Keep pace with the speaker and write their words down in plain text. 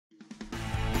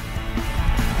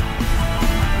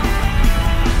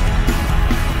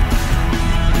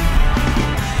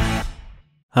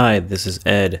Hi, this is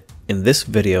Ed. In this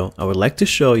video, I would like to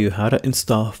show you how to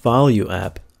install folloyu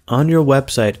app on your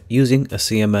website using a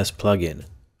CMS plugin.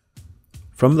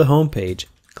 From the home page,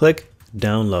 click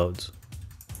Downloads.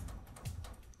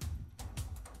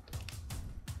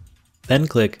 Then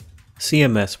click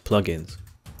CMS Plugins.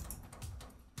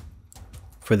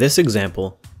 For this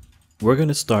example, we're going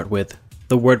to start with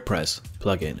the WordPress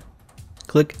plugin.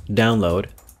 Click Download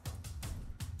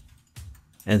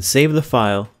and save the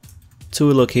file to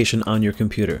a location on your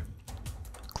computer.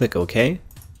 Click OK.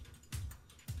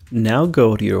 Now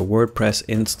go to your WordPress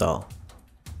install.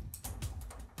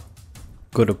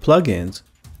 Go to Plugins,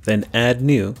 then Add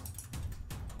New.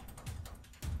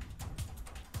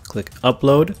 Click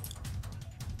Upload.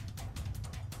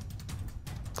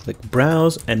 Click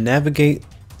Browse and navigate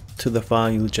to the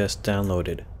file you just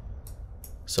downloaded.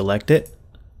 Select it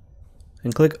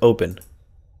and click Open.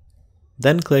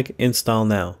 Then click Install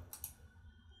Now.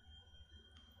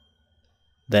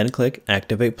 Then click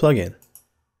Activate Plugin.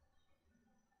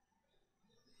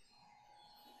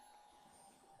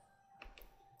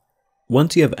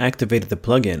 Once you have activated the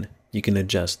plugin, you can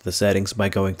adjust the settings by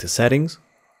going to Settings,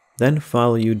 then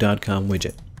folloyu.com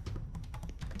widget.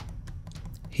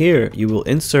 Here you will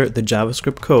insert the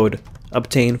JavaScript code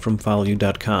obtained from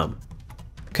folloyu.com.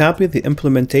 Copy the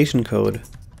implementation code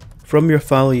from your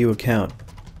folloyu account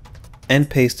and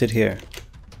paste it here.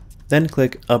 Then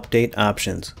click Update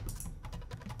Options.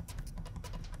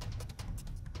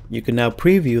 You can now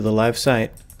preview the live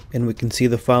site and we can see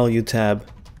the folloyu tab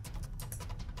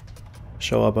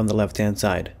show up on the left-hand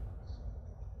side.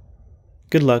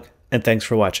 Good luck and thanks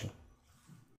for watching.